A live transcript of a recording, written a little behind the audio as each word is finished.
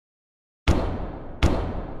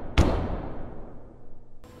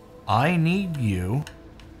I need you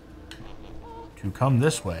to come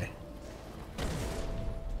this way.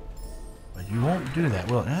 But you won't do that.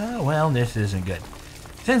 Well, this isn't good.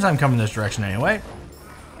 Since I'm coming this direction anyway.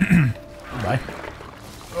 Bye.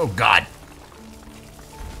 Oh, God.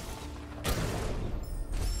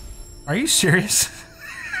 Are you serious?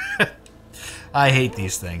 I hate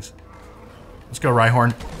these things. Let's go,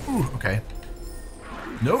 Rhyhorn. Ooh, okay.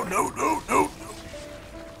 No.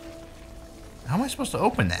 How am I supposed to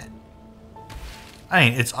open that? I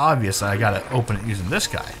mean, it's obvious that I gotta open it using this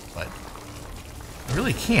guy, but I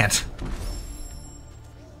really can't.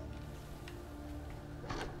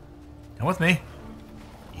 Come with me.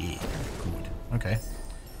 Yeah, good. Okay.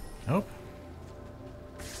 Nope.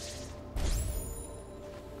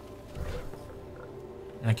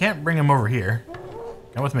 And I can't bring him over here.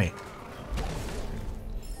 Come with me.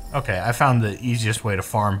 Okay, I found the easiest way to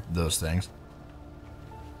farm those things.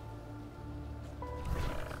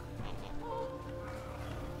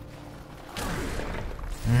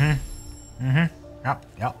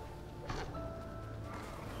 Yep.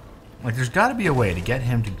 Like, there's got to be a way to get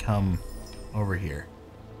him to come over here.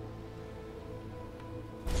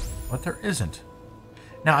 But there isn't.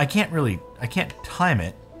 Now, I can't time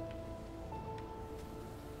it.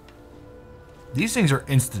 These things are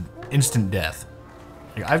instant death.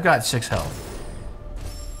 Like, I've got 6 health.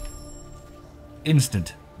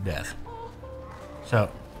 Instant death. So,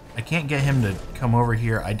 I can't get him to come over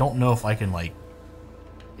here. I don't know if I can, like...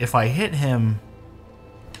 If I hit him...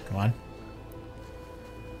 Come on.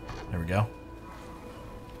 There we go.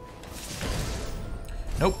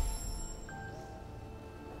 Nope.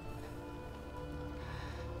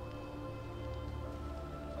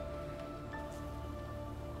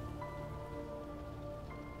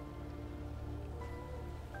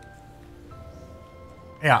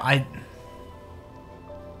 Yeah,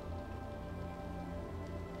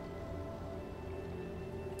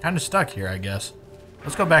 kind of stuck here, I guess.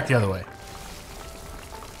 Let's go back the other way.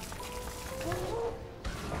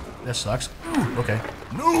 This sucks. Ooh, okay.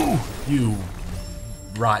 No! You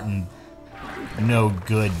rotten, no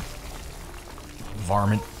good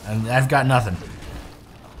varmint. And I've got nothing.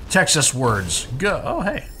 Texas words. Go. Oh,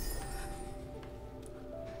 hey.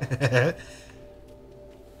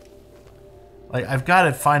 Like, I've got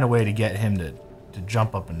to find a way to get him to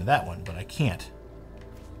jump up into that one, but I can't.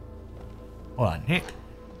 Hold on.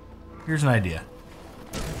 Here's an idea.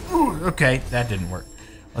 Ooh, okay, that didn't work.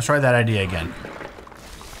 Let's try that idea again.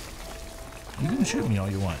 You can shoot me all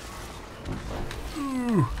you want.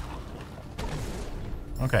 Ooh.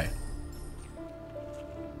 Okay.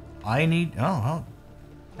 I need... Oh.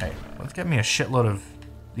 Hey, let's get me a shitload of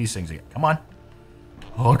these things again. Come on.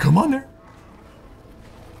 Oh, come on there.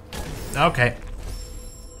 Okay.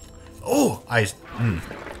 Oh, I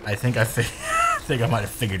think I think I might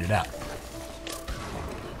have figured it out.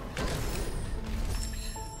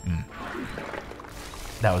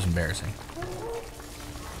 That was embarrassing.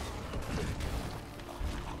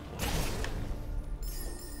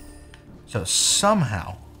 So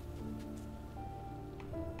somehow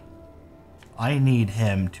I need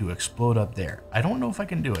him to explode up there. I don't know if I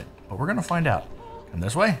can do it, but we're gonna find out. Come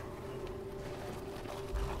this way.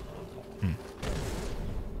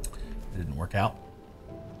 It didn't work out.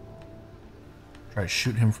 Try to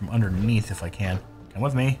shoot him from underneath if I can. Come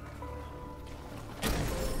with me.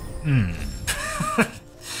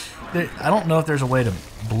 I don't know if there's a way to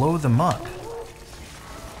blow them up.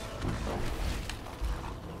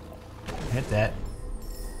 Hit that.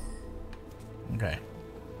 Okay.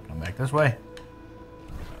 Come back this way.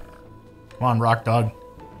 Come on, rock dog.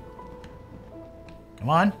 Come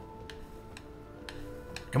on.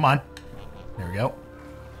 Come on. There we go.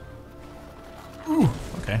 Ooh,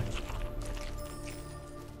 okay.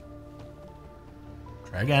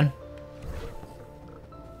 Try again.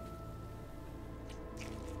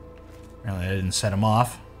 Apparently I didn't set him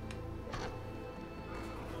off.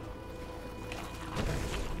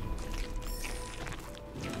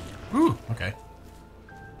 Ooh, okay.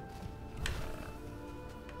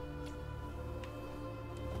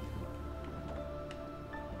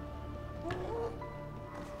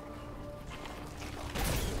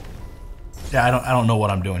 Yeah, I don't know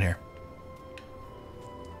what I'm doing here.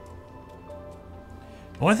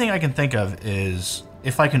 The only thing I can think of is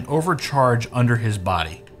if I can overcharge under his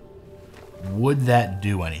body, would that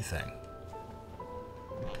do anything?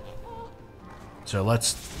 So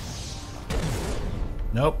let's...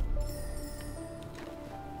 Nope.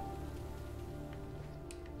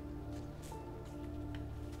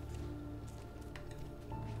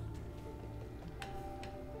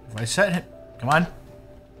 If I set him... Come on.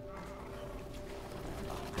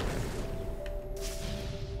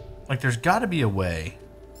 Like, there's got to be a way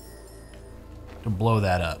to blow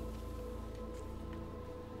that up.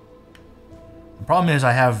 The problem is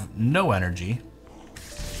I have no energy.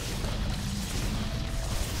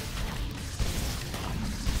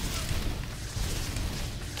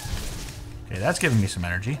 Okay, that's giving me some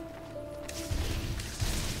energy.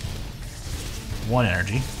 1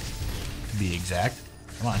 energy, to be exact.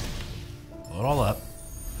 Come on. Blow it all up.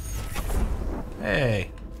 Hey.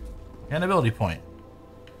 An ability point.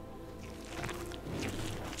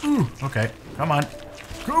 Ooh, okay. Come on.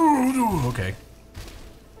 Ooh, okay.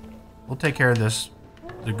 We'll take care of this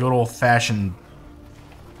the good old-fashioned...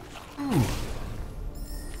 Ooh.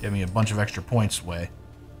 Give me a bunch of extra points way.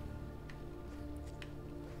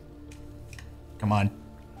 Come on.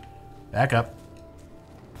 Back up.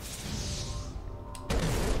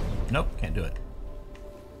 Nope, can't do it.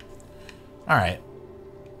 Alright.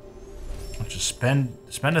 Let's just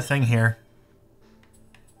spend a thing here.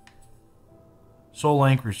 Soul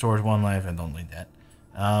Link restores 1 life. I don't need that.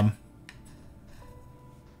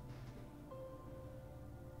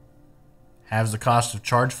 Halves the cost of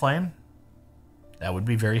Charge Flame. That would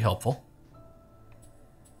be very helpful.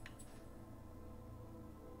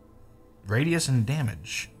 Radius and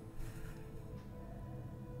damage.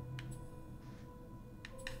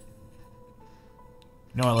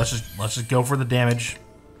 You know what? Let's just go for the damage.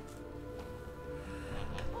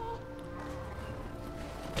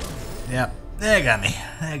 Yep, they got me.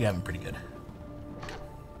 They got me pretty good.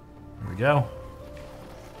 Here we go.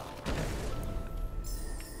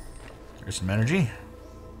 There's some energy.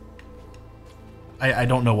 I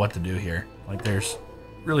don't know what to do here. Like, there's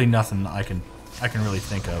really nothing I can really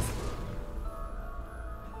think of.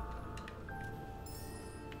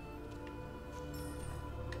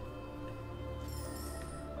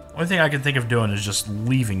 Only thing I can think of doing is just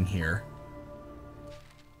leaving here.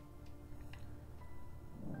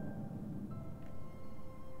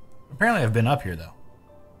 Apparently I've been up here, though.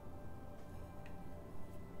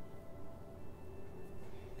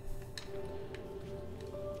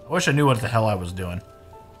 I wish I knew what the hell I was doing.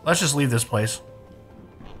 Let's just leave this place.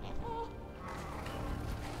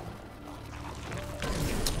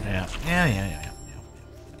 Yeah.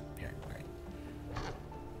 Here, great.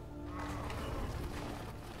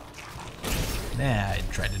 Nah, I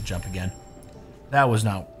tried to jump again. That was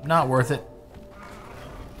not worth it.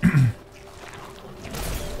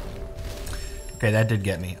 Okay, that did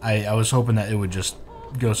get me. I was hoping that it would just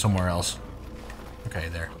go somewhere else. Okay,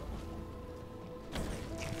 there.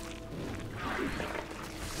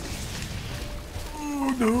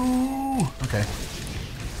 Oh, no! Okay.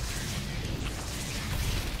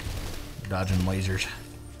 Dodging lasers.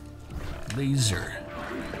 Laser.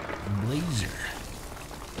 Blazer.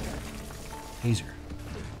 Hazer.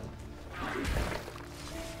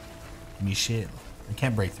 Michelle. I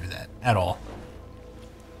can't break through that at all.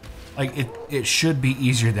 Like, it should be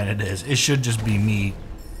easier than it is. It should just be me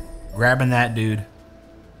grabbing that dude.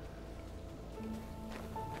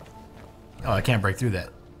 Oh, I can't break through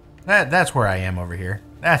that. That's where I am over here.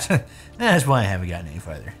 That's why I haven't gotten any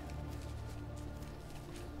farther.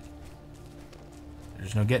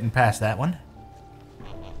 There's no getting past that one.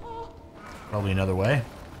 Probably another way.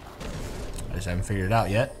 I just haven't figured it out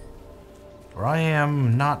yet. For I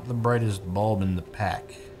am not the brightest bulb in the pack.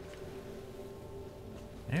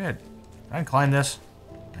 Can I climb this?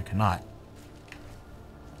 I cannot.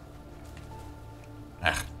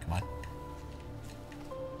 Ah, come on.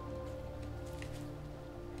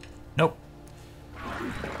 Nope.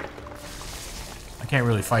 I can't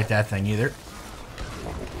really fight that thing either.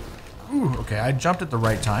 Ooh, okay, I jumped at the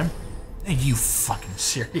right time. Are you fucking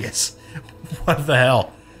serious? What the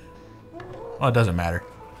hell? Well, it doesn't matter.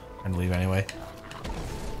 I'm gonna leave anyway.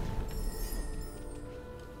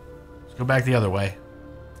 Let's go back the other way.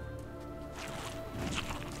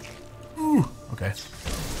 Ooh, okay.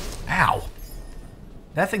 Ow!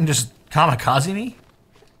 That thing just kamikaze me?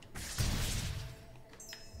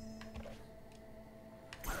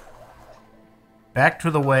 Back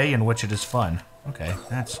to the way in which it is fun. Okay,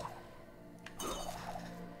 that's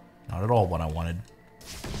not at all what I wanted.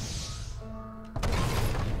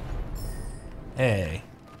 Hey.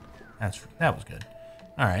 That was good.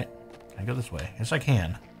 Alright. Can I go this way? Yes, I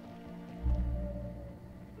can.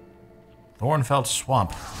 Thornfelt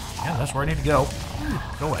Swamp. Yeah, that's where I need to go.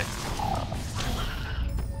 Go away.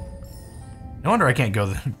 No wonder I can't go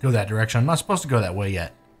that direction. I'm not supposed to go that way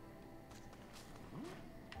yet.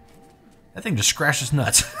 That thing just scratches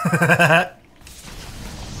nuts.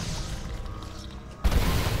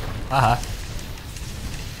 Haha.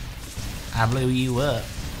 I blew you up.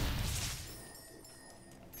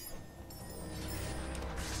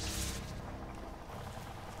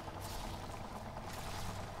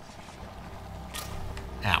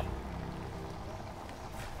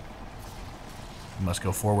 must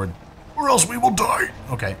go forward, or else we will die.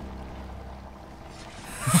 Okay.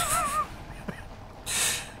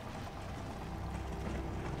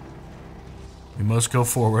 We must go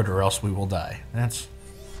forward, or else we will die. That's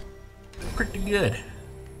pretty good.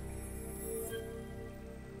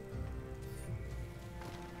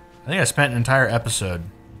 I think I spent an entire episode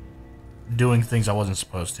doing things I wasn't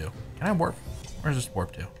supposed to. Can I warp? Where's this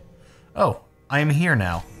warp to? Oh, I am here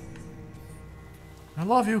now. I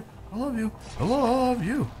love you. I love you. I love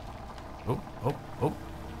you. Oh, oh, oh.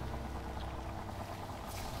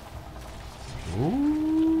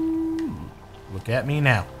 Ooh. Look at me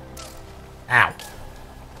now. Ow.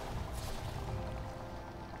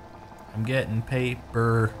 I'm getting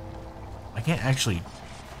paper. I can't actually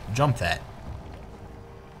jump that.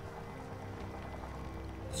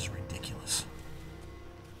 This is ridiculous.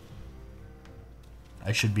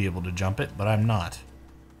 I should be able to jump it, but I'm not.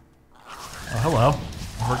 Oh, hello.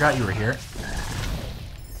 I forgot you were here.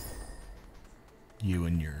 You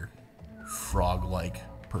and your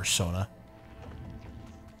frog-like persona.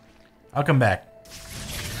 I'll come back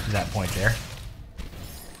to that point there.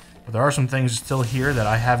 But there are some things still here that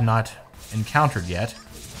I have not encountered yet.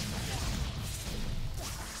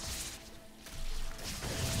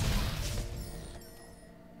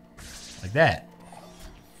 Like that.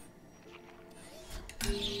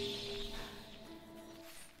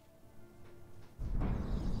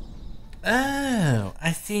 Oh,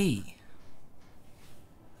 I see.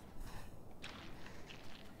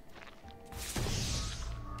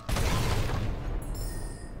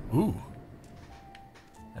 Ooh.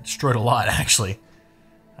 That destroyed a lot, actually.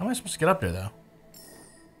 How am I supposed to get up there, though?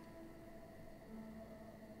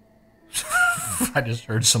 I just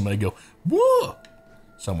heard somebody go, whoa!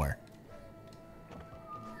 Somewhere.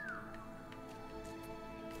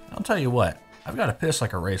 I'll tell you what. I've got to piss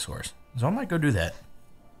like a racehorse, so I might go do that.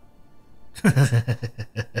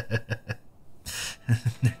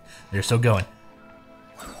 They're still going.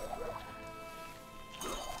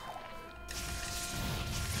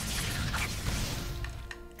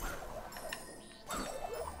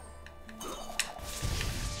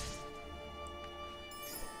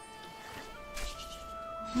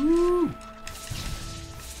 Woo.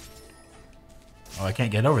 Oh, I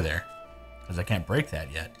can't get over there because I can't break that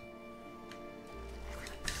yet.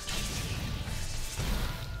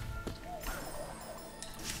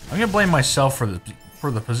 I'm gonna blame myself for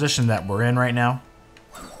the position that we're in right now.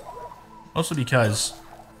 Mostly because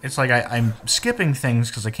it's like I'm skipping things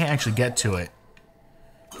because I can't actually get to it.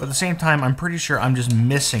 But at the same time, I'm pretty sure I'm just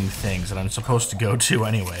missing things that I'm supposed to go to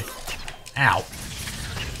anyway. Ow.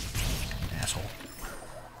 Asshole.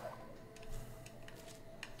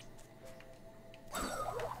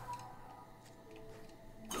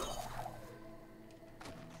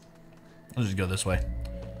 I'll just go this way.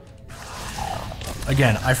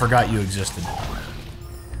 Again, I forgot you existed.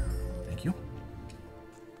 Thank you.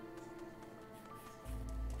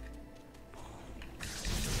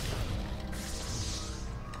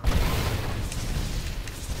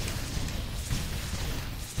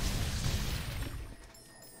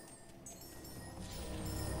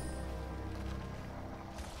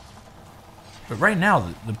 But right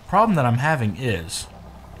now, the problem that I'm having is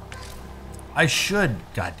I should,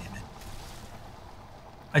 God damn it,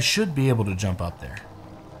 I should be able to jump up there.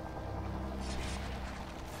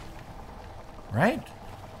 Right?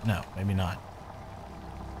 No, maybe not.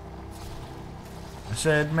 I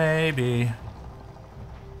said maybe.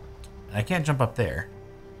 I can't jump up there.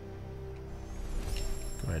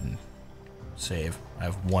 Go ahead and save. I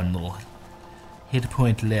have one little hit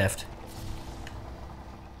point left.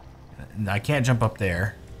 I can't jump up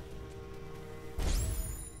there.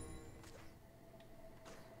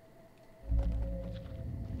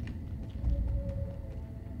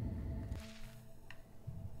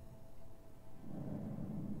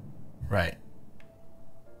 Right.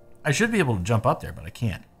 I should be able to jump up there, but I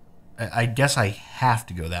can't. I guess I have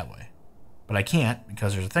to go that way. But I can't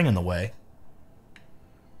because there's a thing in the way.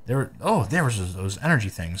 There was those energy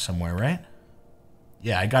things somewhere, right?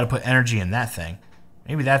 Yeah, I gotta put energy in that thing.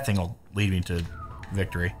 Maybe that thing will lead me to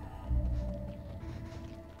victory.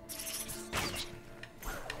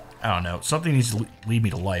 I don't know. Something needs to lead me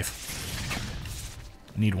to life.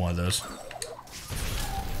 I need one of those.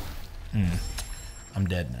 I'm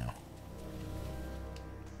dead now.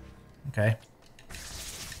 Okay.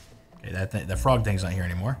 Okay, that frog thing's not here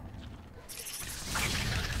anymore.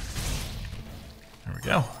 There we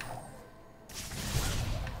go.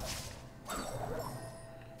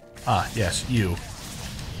 Ah, yes, you.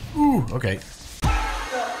 Ooh, okay.